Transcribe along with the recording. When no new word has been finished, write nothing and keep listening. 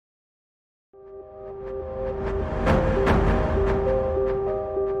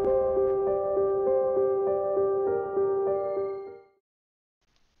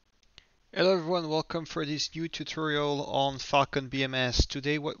welcome for this new tutorial on Falcon BMS.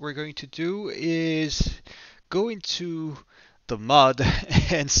 Today what we're going to do is go into the mud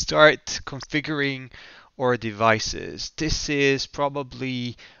and start configuring our devices. This is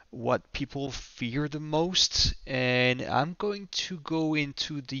probably what people fear the most, and I'm going to go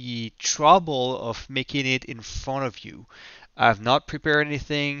into the trouble of making it in front of you. I've not prepared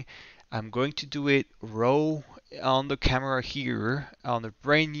anything. I'm going to do it raw on the camera here on a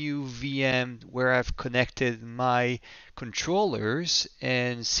brand new VM where I've connected my controllers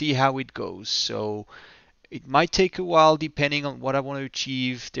and see how it goes. So it might take a while depending on what I want to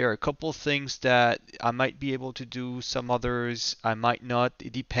achieve. There are a couple things that I might be able to do, some others I might not.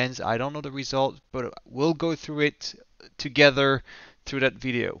 It depends. I don't know the result, but we'll go through it together through that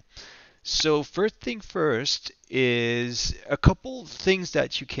video. So first thing first is a couple things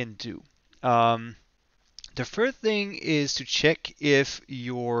that you can do. Um, the first thing is to check if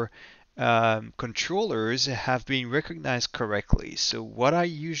your controllers have been recognized correctly. So what I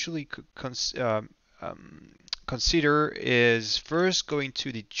usually consider is first going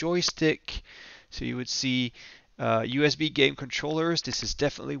to the joystick. So you would see USB game controllers. This is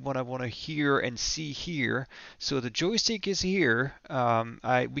definitely what I want to hear and see here. So the joystick is here.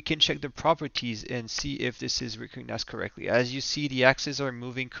 We can check the properties and see if this is recognized correctly. As you see, the axes are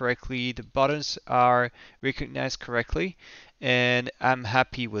moving correctly. The buttons are recognized correctly. And I'm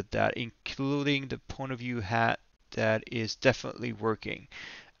happy with that, including the point of view hat that is definitely working.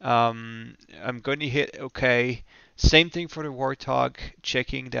 I'm going to hit OK. Same thing for the Warthog,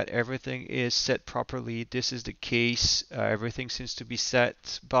 checking that everything is set properly. This is the case. Everything seems to be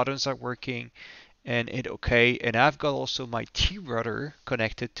set. Buttons are working and hit OK. And I've got also my T-rudder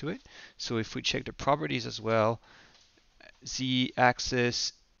connected to it. So if we check the properties as well, Z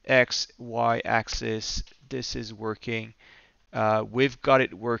axis, X, Y axis, this is working. We've got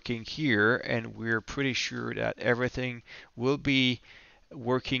it working here, and we're pretty sure that everything will be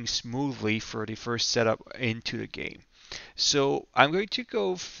working smoothly for the first setup into the game. So I'm going to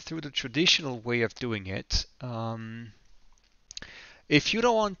go through the traditional way of doing it. If you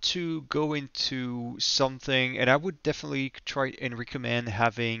don't want to go into something, and I would definitely try and recommend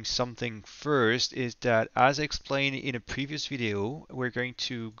having something first, is that as I explained in a previous video, we're going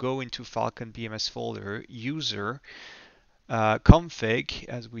to go into Falcon BMS folder, user, config,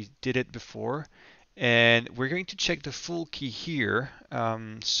 as we did it before, and we're going to check the full key here.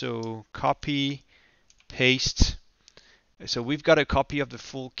 So copy, paste. So we've got a copy of the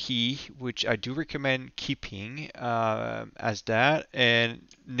full key, which I do recommend keeping as that, and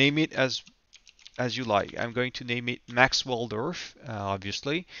name it as you like. I'm going to name it Max Waldorf,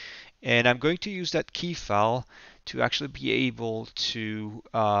 obviously, and I'm going to use that key file to actually be able to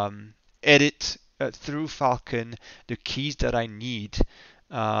edit through Falcon the keys that I need,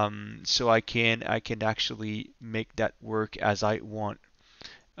 so I can actually make that work as I want.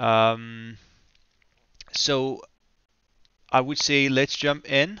 So I would say let's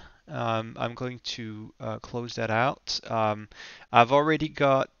jump in. I'm going to close that out. I've already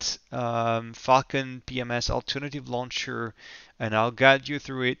got Falcon BMS Alternative Launcher, and I'll guide you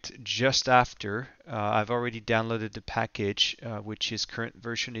through it just after. I've already downloaded the package, which is current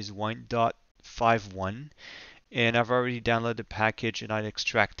version is 1.51, and I've already downloaded the package and I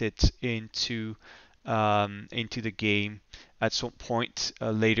extract it into the game at some point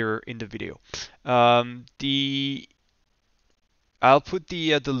later in the video. I'll put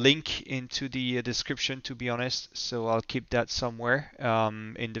the link into the description, to be honest, so I'll keep that somewhere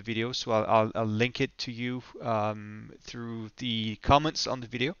in the video. So I'll link it to you through the comments on the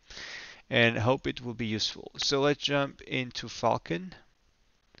video, and hope it will be useful. So let's jump into Falcon,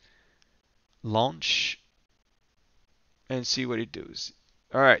 launch, and see what it does.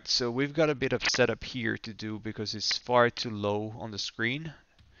 All right, so we've got a bit of setup here to do because it's far too low on the screen.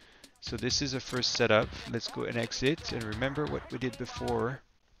 So this is a first setup. Let's go and exit, and remember what we did before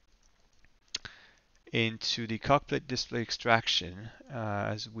into the cockpit display extraction,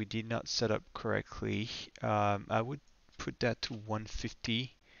 as we did not set up correctly. I would put that to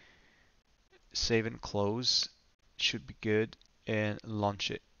 150, save and close, should be good, and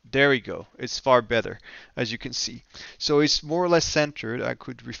launch it. There we go. It's far better, as you can see. So it's more or less centered. I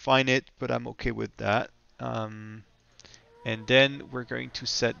could refine it, but I'm okay with that. And then we're going to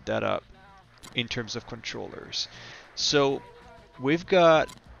set that up in terms of controllers. So we've got,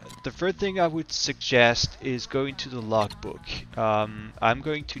 the first thing I would suggest is going to the logbook. I'm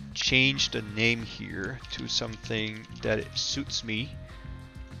going to change the name here to something that it suits me.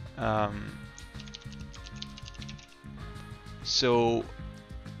 So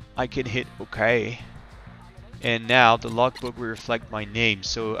I can hit OK. And now the logbook will reflect my name.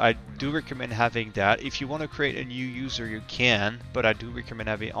 So I do recommend having that. If you want to create a new user, you can, but I do recommend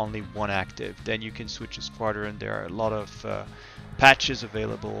having only one active. Then you can switch a squadron. There are a lot of patches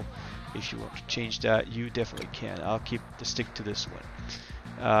available. If you want to change that, you definitely can. I'll stick to this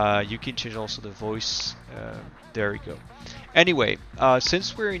one. You can change also the voice. There we go. Anyway,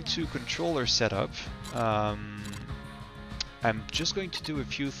 since we're into controller setup, I'm just going to do a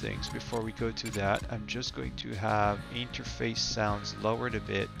few things before we go to that. I'm just going to have interface sounds lowered a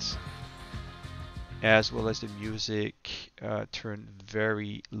bit, as well as the music turned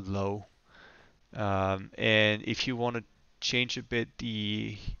very low. And if you want to change a bit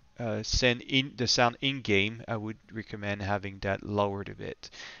the sound in game, I would recommend having that lowered a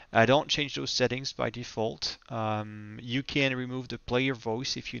bit. I don't change those settings by default. You can remove the player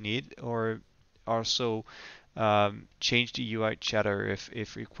voice if you need, or also change the UI chatter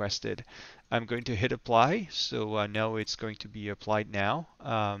if requested. I'm going to hit apply, so I know it's going to be applied now.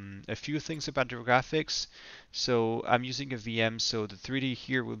 A few things about the graphics. So I'm using a VM, so the 3D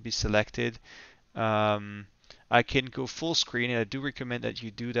here will be selected. I can go full screen, and I do recommend that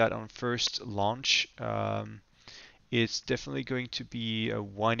you do that on first launch. It's definitely going to be a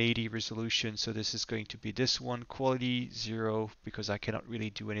 180 resolution, so this is going to be this one, quality 0, because I cannot really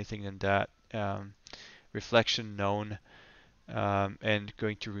do anything in that. Reflection known, and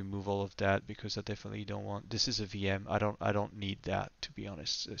going to remove all of that because I definitely don't want. This is a VM. I don't need that, to be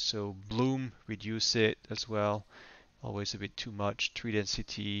honest. So bloom, reduce it as well. Always a bit too much. Tree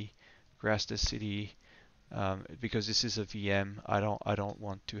density, grass density. Because this is a VM, I don't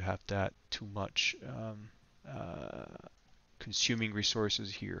want to have that too much consuming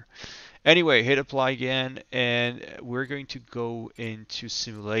resources here. Anyway, hit apply again, and we're going to go into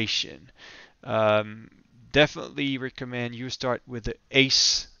simulation. Definitely recommend you start with the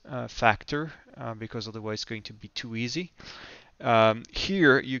ACE factor because otherwise it's going to be too easy.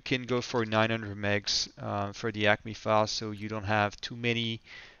 Here you can go for 900 megs for the Acme file, so you don't have too many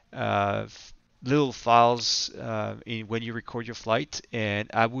little files when you record your flight.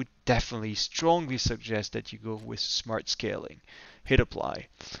 And I would definitely strongly suggest that you go with smart scaling. Hit apply.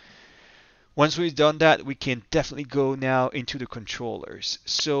 Once we've done that, we can definitely go now into the controllers.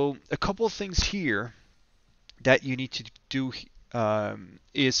 So a couple of things here that you need to do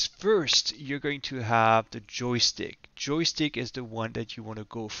is first you're going to have the joystick. Joystick is the one that you want to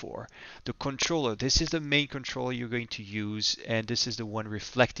go for. The controller, this is the main controller you're going to use, and this is the one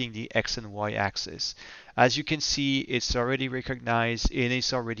reflecting the X and Y axis. As you can see, it's already recognized and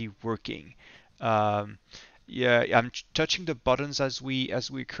it's already working. Yeah, I'm touching the buttons as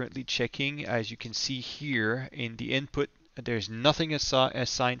we're currently checking. As you can see here in the input, there's nothing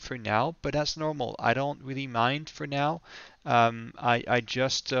assigned for now, but that's normal. I don't really mind for now. I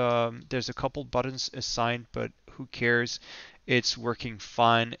just there's a couple buttons assigned, but who cares? It's working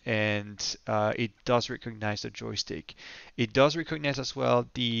fine, and it does recognize the joystick. It does recognize as well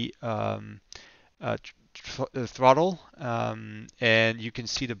the throttle, and you can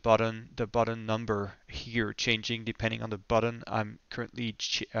see the button number here changing depending on the button I'm currently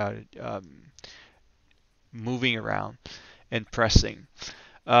moving around and pressing.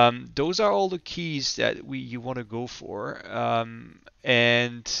 Those are all the keys that you want to go for.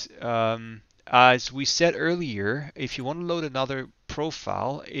 As we said earlier, if you want to load another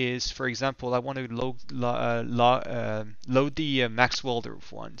profile, is for example, I want to load the Max Welder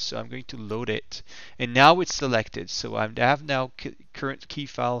one. So I'm going to load it, and now it's selected. So I have now current key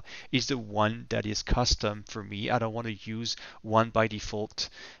file is the one that is custom for me. I don't want to use one by default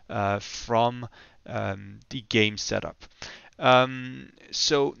from the game setup.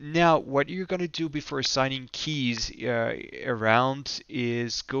 So now what you're going to do before assigning keys around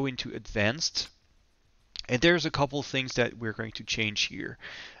is go into advanced. And there's a couple things that we're going to change here.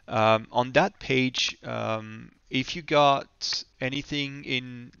 On that page, if you got anything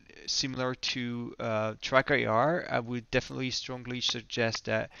in similar to TrackIR, I would definitely strongly suggest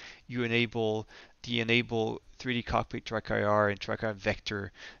that you enable 3D Cockpit TrackIR and TrackIR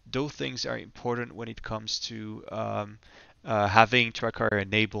Vector. Those things are important when it comes to having TrackIR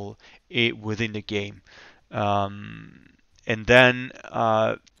enable it within the game. And then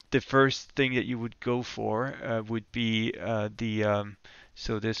the first thing that you would go for would be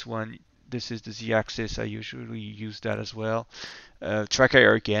so this one, this is the Z-axis. I usually use that as well.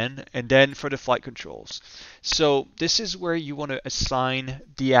 TrackIR again, and then for the flight controls. So this is where you want to assign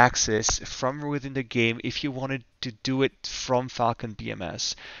the axis from within the game if you wanted to do it from Falcon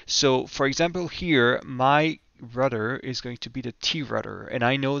BMS. So for example here, my rudder is going to be the T rudder, and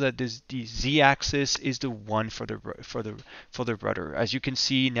I know that the Z-axis is the one for the rudder. As you can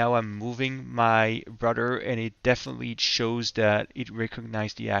see, now I'm moving my rudder, and it definitely shows that it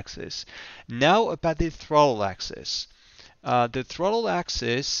recognized the axis. Now about the throttle axis. The throttle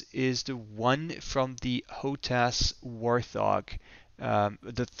axis is the one from the HOTAS Warthog,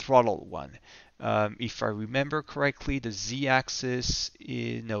 the throttle one. If I remember correctly, the z-axis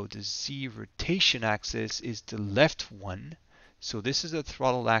is, no, the z rotation axis is the left one. So this is the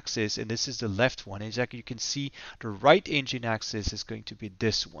throttle axis, and this is the left one. Exactly, you can see the right engine axis is going to be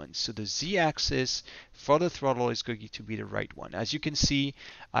this one. So the z-axis for the throttle is going to be the right one. As you can see,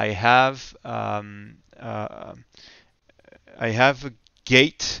 I have a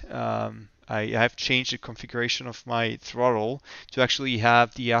gate. I have changed the configuration of my throttle to actually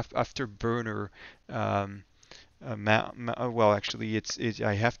have the afterburner. Well, actually,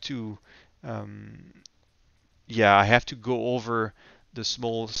 I have to. Yeah, I have to go over the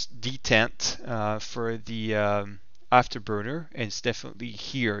small detent for the afterburner, and it's definitely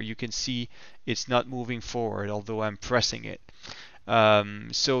here. You can see it's not moving forward, although I'm pressing it.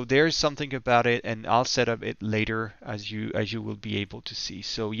 So there's something about it, and I'll set up it later as you will be able to see.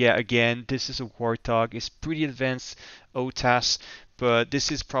 So yeah, again, this is a Warthog. It's pretty advanced OTAS, but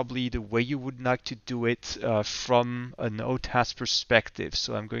this is probably the way you would like to do it from an OTAS perspective.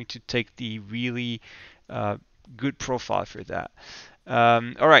 So I'm going to take the really good profile for that.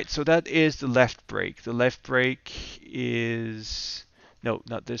 All right, so that is the left brake. The left brake is, no,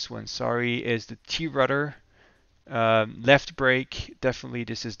 not this one, sorry, is the T rudder. Left brake, definitely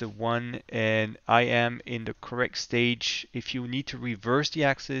this is the one, and I am in the correct stage. If you need to reverse the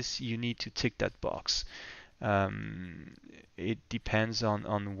axis, you need to tick that box. It depends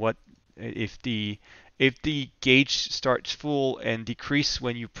on what, if the gauge starts full and decrease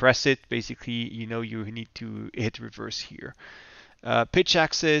when you press it, basically you know you need to hit reverse here. Pitch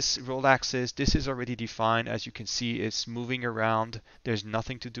axis, roll axis, this is already defined. As you can see, it's moving around. There's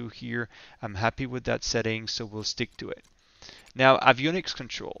nothing to do here. I'm happy with that setting, so we'll stick to it. Now, avionics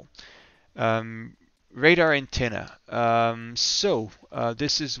control. Radar antenna.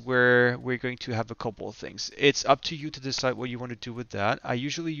 This is where we're going to have a couple of things. It's up to you to decide what you want to do with that. I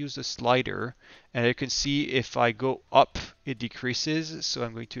usually use a slider, and you can see if I go up, it decreases. So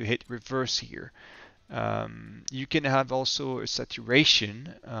I'm going to hit reverse here. You can have also a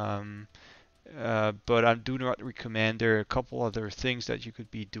saturation, but I do not recommend. There are a couple other things that you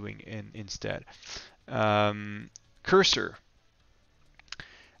could be doing instead. Cursor.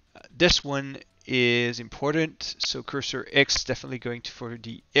 This one is important. So cursor X definitely going for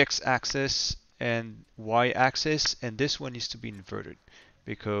the X axis and Y axis, and this one needs to be inverted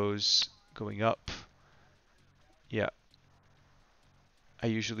because going up, yeah, I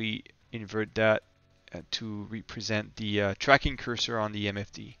usually invert that to represent the tracking cursor on the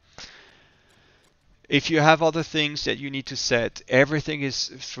MFD. If you have other things that you need to set, everything is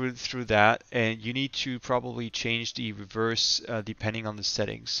through that, and you need to probably change the reverse depending on the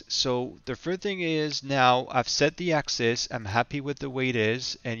settings. So the first thing is, now I've set the axis, I'm happy with the way it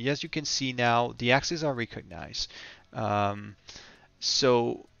is, and as you can see now, the axes are recognized.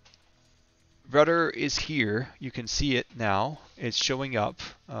 So rudder is here, you can see it now, it's showing up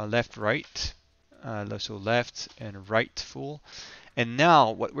left, right, so left and right full. And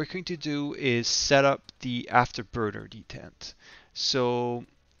now what we're going to do is set up the afterburner detent. So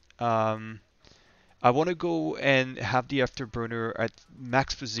I want to go and have the afterburner at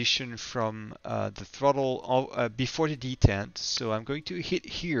max position from the throttle before the detent. So I'm going to hit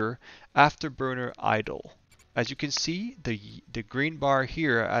here, afterburner idle. As you can see, the green bar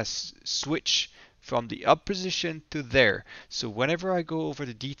here has switched from the up position to there. So whenever I go over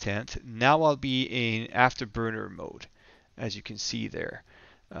the detent, now I'll be in afterburner mode, as you can see there.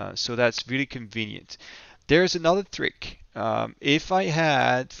 So that's really convenient. There's another trick. If I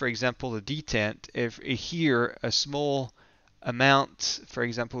had, for example, a detent, if here a small amount, for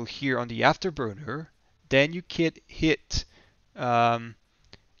example, here on the afterburner, then you can hit,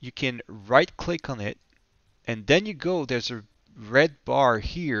 you can right click on it, and then you go, there's a red bar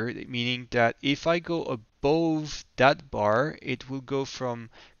here, meaning that if I go above that bar, it will go from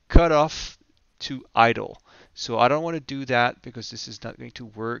cut off to idle. So I don't want to do that because this is not going to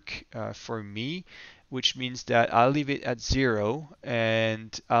work for me, which means that I'll leave it at 0,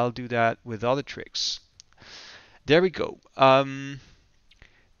 and I'll do that with other tricks. There we go.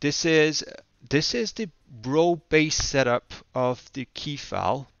 This is the row-based setup of the key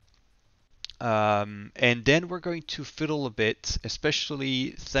file. And then we're going to fiddle a bit,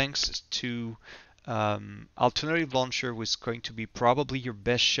 especially thanks to alternative launcher was going to be probably your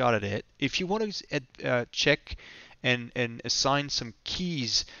best shot at it. If you want to check and assign some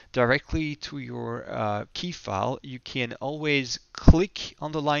keys directly to your key file, you can always click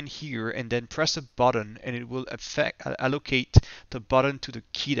on the line here and then press a button, and it will allocate the button to the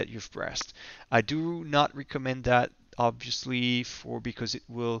key that you've pressed. I do not recommend that, obviously, because it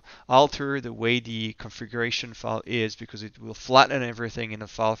will alter the way the configuration file is, because it will flatten everything in a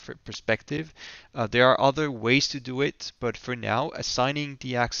file perspective. There are other ways to do it, but for now, assigning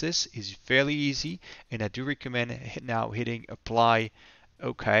the axis is fairly easy, and I do recommend now hitting apply,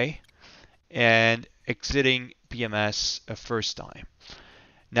 OK, and exiting BMS a first time.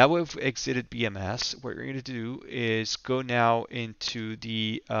 Now we've exited BMS, what we're going to do is go now into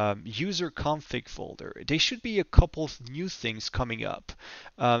the user config folder. There should be a couple of new things coming up.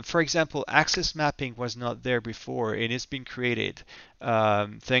 For example, access mapping was not there before, and it's been created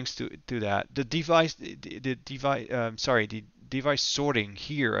thanks to that. The device sorting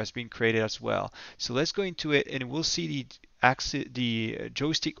here has been created as well. So let's go into it, and we'll see the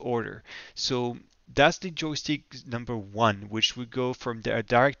joystick order. So that's the joystick number 1, which would go from the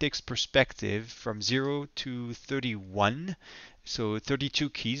DirectX perspective from 0 to 31. So 32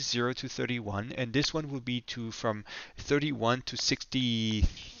 keys, 0 to 31, and this one will be from 31 to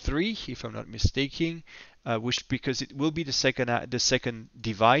 63, if I'm not mistaken, which because it will be the second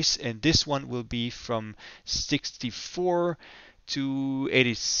device, and this one will be from 64 to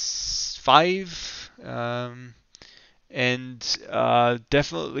 85. And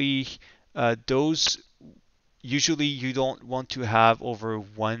definitely those usually you don't want to have over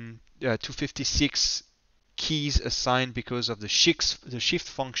 256 keys assigned because of the shift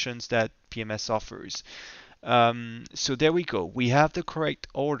functions that BMS offers. So there we go. We have the correct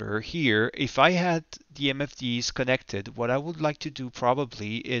order here. If I had the MFDs connected, what I would like to do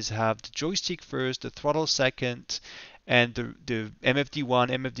probably is have the joystick first, the throttle second, and the MFD1,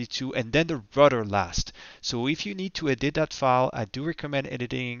 MFD2, and then the rudder last. So if you need to edit that file, I do recommend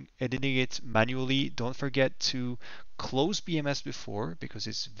editing it manually. Don't forget to close BMS before, because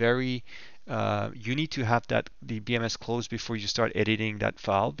it's very you need to have the BMS closed before you start editing that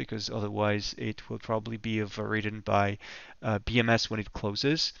file, because otherwise it will probably be overridden by BMS when it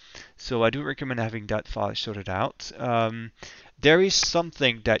closes. So I do recommend having that file sorted out. There is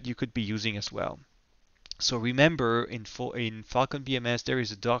something that you could be using as well. So remember, in Falcon BMS, there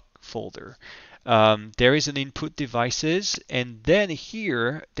is a doc folder. There is an input devices, and then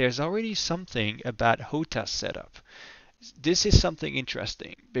here there's already something about HOTAS setup. This is something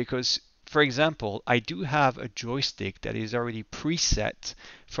interesting because, for example, I do have a joystick that is already preset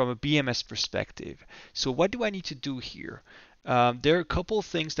from a BMS perspective. So what do I need to do here? There are a couple of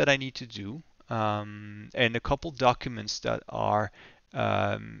things that I need to do, and a couple documents that are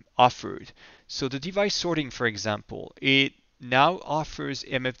offered. So the device sorting, for example, it now offers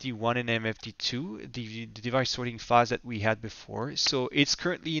MFD1 and MFD2, the device sorting files that we had before. So it's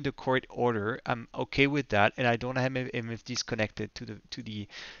currently in the correct order. I'm okay with that, and I don't have MFDs connected to the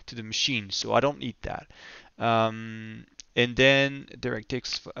machine, so I don't need that. And then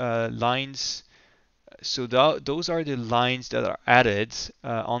DirectX lines. So those are the lines that are added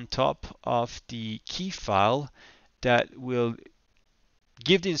on top of the key file that will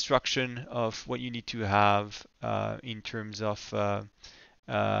give the instruction of what you need to have in terms of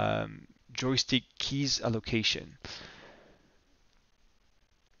joystick keys allocation.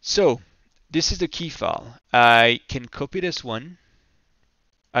 So this is the key file. I can copy this one.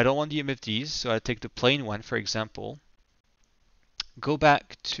 I don't want the MFDs, so I take the plain one, for example. Go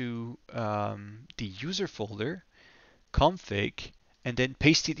back to the user folder, config, and then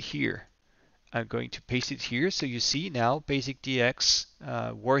paste it here. I'm going to paste it here, so you see now basic DX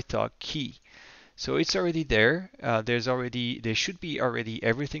Warthog key. So it's already there. There should be already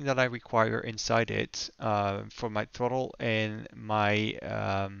everything that I require inside it for my throttle and my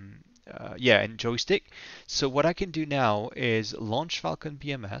and joystick. So what I can do now is launch Falcon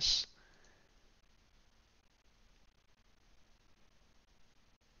BMS.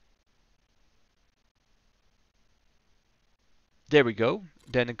 There we go.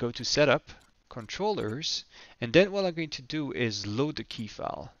 Then I go to setup, controllers, and then what I'm going to do is load the key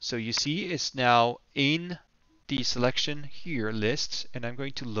file. So you see it's now in the selection here list, and I'm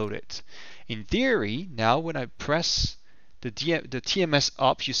going to load it. In theory, now when I press the TMS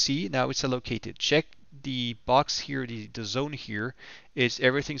up, you see now it's allocated. Check the box here, the zone here is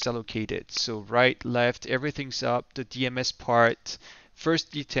everything's allocated. So right, left, everything's up. The DMS part,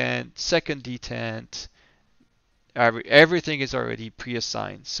 first detent, second detent, everything is already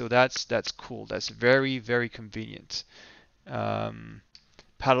pre-assigned. So that's cool. That's very, very convenient.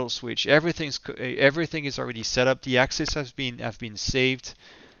 paddle switch. Everything is already set up. The access have been saved.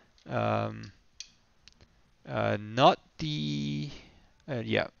 Um, not the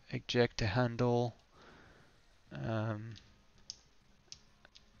yeah, eject the handle. Um,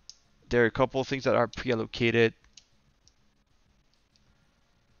 there are a couple of things that are pre-allocated.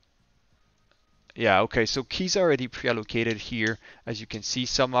 Yeah, okay, so keys are already pre-allocated here. As you can see,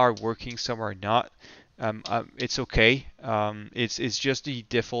 some are working, some are not. It's okay. It's just the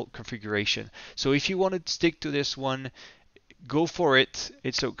default configuration. So if you want to stick to this one, go for it.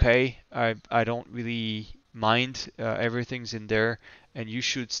 It's okay. I don't really mind. Everything's in there, and you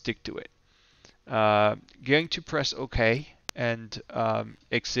should stick to it. Going to press OK and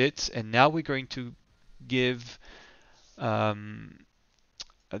exit, and now we're going to give um,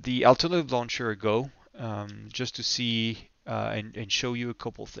 the alternative launcher a go, just to see and show you a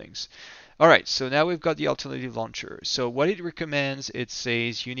couple things. All right, so now we've got the alternative launcher. So what it recommends, it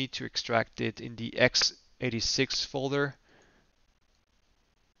says you need to extract it in the x86 folder.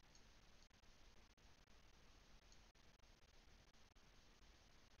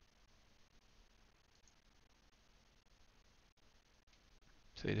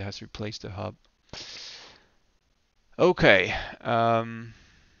 So it has replaced the hub. Okay.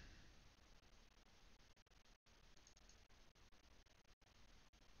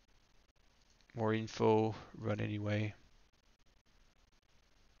 More info, run anyway.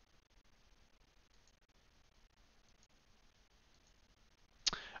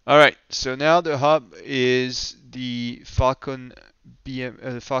 All right, so now the hub is the Falcon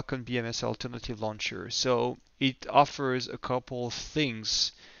BMS alternative launcher. So it offers a couple of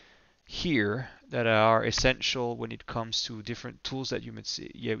things here that are essential when it comes to different tools that you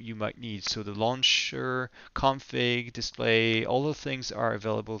might need. So the launcher, config, display, all the things are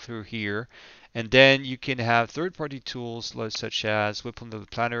available through here. And then you can have third-party tools such as Weapon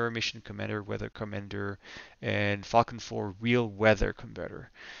Planner, Mission Commander, Weather Commander, and Falcon 4 Real Weather Commander.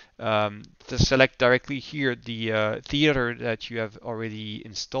 To select directly here the theater that you have already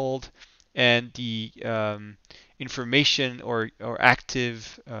installed, and the information or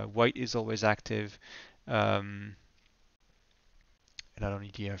active. White is always active. And I don't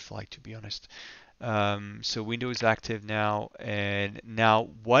need the flag to be honest. So Windows is active now, and now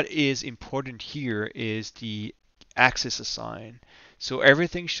what is important here is the access assign. So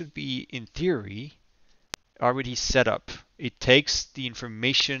everything should be, in theory, already set up. It takes the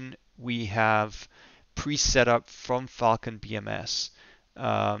information we have pre-set up from Falcon BMS.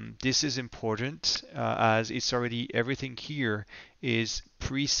 This is important as it's already, everything here is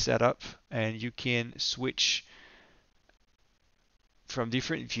pre-set up, and you can switch from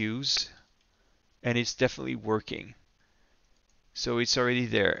different views, and it's definitely working. So it's already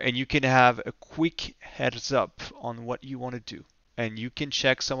there, and you can have a quick heads up on what you want to do. And you can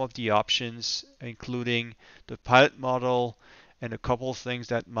check some of the options, including the pilot model and a couple of things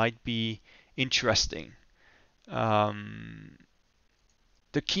that might be interesting. Um,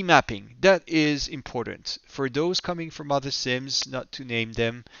 the key mapping, that is important. For those coming from other sims, not to name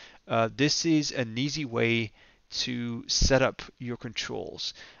them, this is an easy way to set up your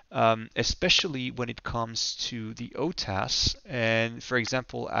controls, especially when it comes to the OTAS. And for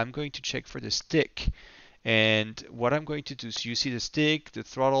example, I'm going to check for the stick. And what I'm going to do is you see the stick, the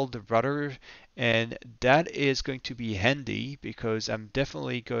throttle, the rudder, and that is going to be handy because I'm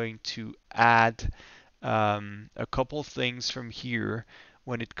definitely going to add a couple of things from here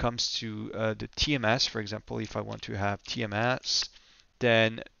when it comes to the TMS. For example, if I want to have TMS,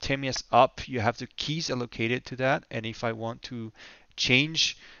 then TMS up, you have the keys allocated to that. And if I want to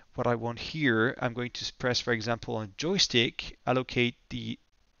change what I want here, I'm going to press, for example, on joystick, allocate the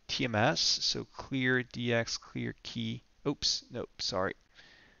TMS. So clear DX, clear key. Oops, no, sorry.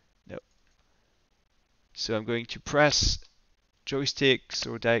 No. So I'm going to press joystick,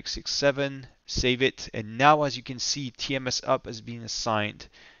 so DX67, save it. And now, as you can see, TMS up has been assigned.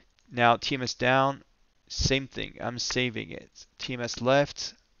 Now TMS down, same thing. I'm saving it. TMS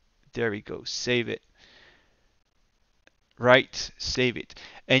left, there we go. Save it. Right, save it.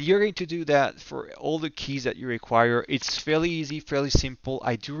 And you're going to do that for all the keys that you require. It's fairly easy, fairly simple.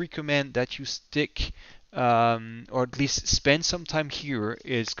 I do recommend that you stick or at least spend some time here.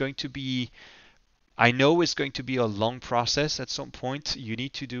 It's going to be, I know it's going to be a long process at some point. You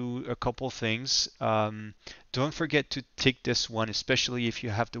need to do a couple things. Don't forget to tick this one, especially if you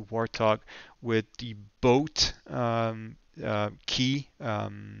have the Warthog with the boat key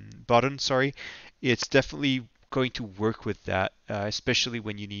button. Sorry, it's definitely going to work with that, especially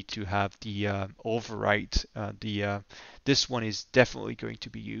when you need to have the override. This one is definitely going to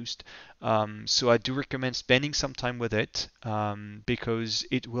be used. So I do recommend spending some time with it because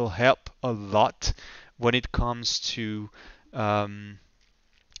it will help a lot when it comes to um,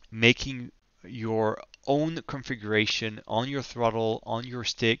 making your own configuration on your throttle, on your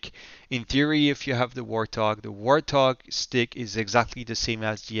stick. In theory, if you have the Warthog stick is exactly the same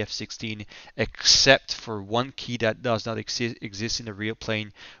as the F-16, except for one key that does not exist in the real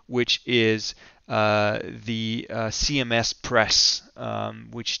plane, which is the CMS press,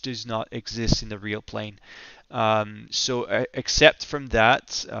 which does not exist in the real plane. So except from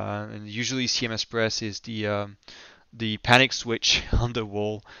that, and usually CMS press is the panic switch on the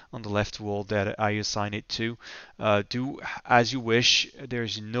wall, on the left wall that I assign it to. Do as you wish.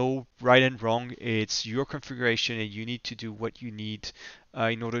 There's no right and wrong. It's your configuration, and you need to do what you need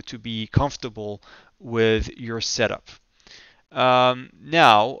in order to be comfortable with your setup.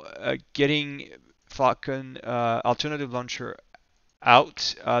 Now, getting Falcon alternative launcher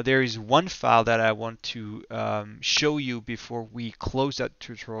out, there is one file that I want to show you before we close that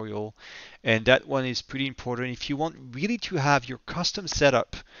tutorial, and that one is pretty important. If you want really to have your custom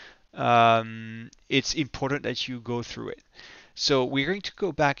setup, it's important that you go through it. So we're going to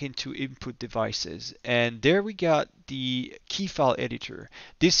go back into input devices, and there we got the key file editor.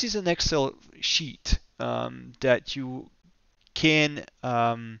 This is an Excel sheet that you can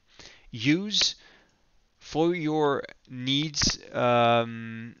use for your needs,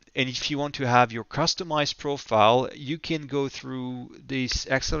 and if you want to have your customized profile, you can go through this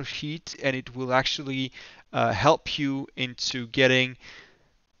Excel sheet, and it will actually help you into getting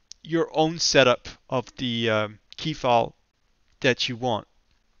your own setup of the key file that you want.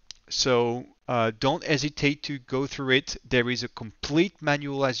 So don't hesitate to go through it. There is a complete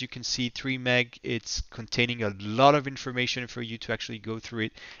manual, as you can see, 3 meg. It's containing a lot of information for you to actually go through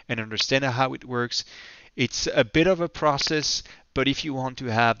it and understand how it works. It's a bit of a process, but if you want to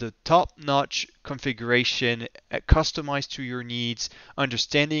have the top-notch configuration customized to your needs,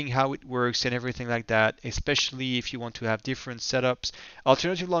 understanding how it works and everything like that, especially if you want to have different setups,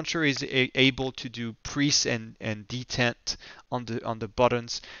 Alternative Launcher is able to do preset and detent on the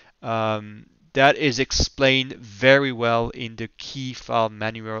buttons. That is explained very well in the key file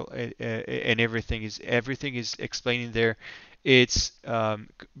manual, and everything is explained in there. It's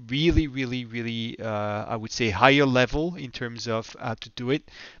really, really, really, I would say, higher level in terms of how to do it,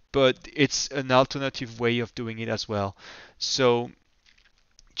 but it's an alternative way of doing it as well. So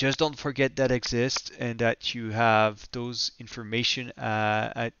just don't forget that exists and that you have those information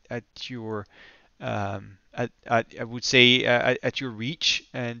at your I would say at your reach,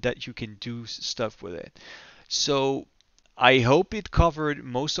 and that you can do stuff with it. So I hope it covered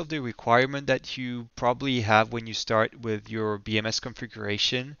most of the requirement that you probably have when you start with your BMS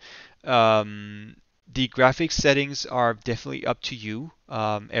configuration. Um, the graphics settings are definitely up to you.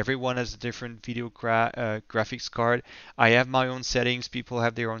 Everyone has a different video graphics card. I have my own settings. People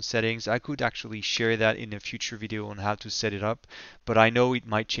have their own settings. I could actually share that in a future video on how to set it up, but I know it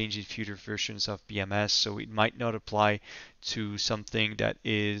might change in future versions of BMS, so it might not apply to something that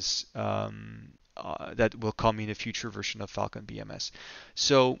is that will come in a future version of Falcon BMS.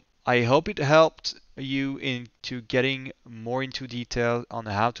 So I hope it helped you into getting more into detail on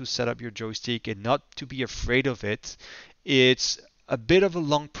how to set up your joystick and not to be afraid of it. It's a bit of a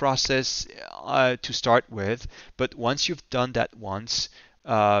long process to start with, but once you've done that once,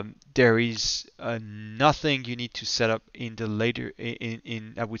 there is nothing you need to set up in the later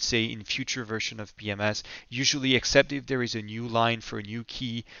in I would say in future version of BMS, usually except if there is a new line for a new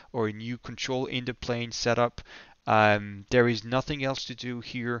key or a new control in the plane setup. There is nothing else to do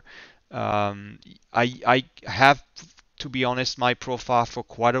here. I have, to be honest, my profile for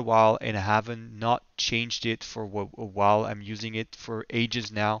quite a while and I haven't not changed it for a while. I'm using it for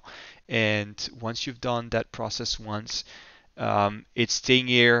ages now, and once you've done that process once, it's staying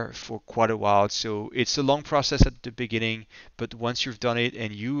here for quite a while. So it's a long process at the beginning, but once you've done it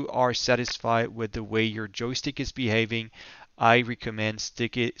and you are satisfied with the way your joystick is behaving, I recommend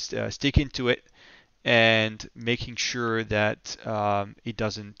sticking to it and making sure that it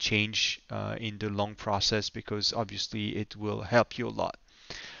doesn't change in the long process, because obviously it will help you a lot.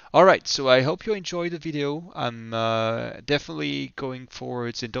 All right, so I hope you enjoyed the video. I'm definitely going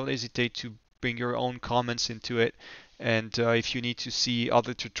forwards, and don't hesitate to bring your own comments into it. And if you need to see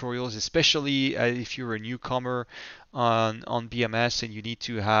other tutorials, especially if you're a newcomer on BMS and you need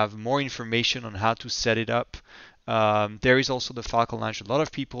to have more information on how to set it up, There is also the Falcon Lounge. A lot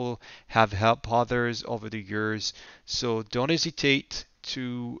of people have helped others over the years, so don't hesitate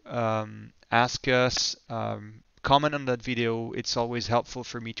to ask us, comment on that video. It's always helpful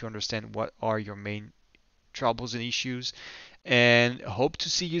for me to understand what are your main troubles and issues. And hope to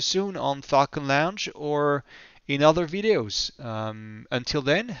see you soon on Falcon Lounge or in other videos. Until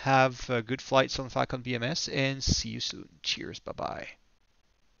then, have good flights on Falcon BMS and see you soon. Cheers. Bye bye.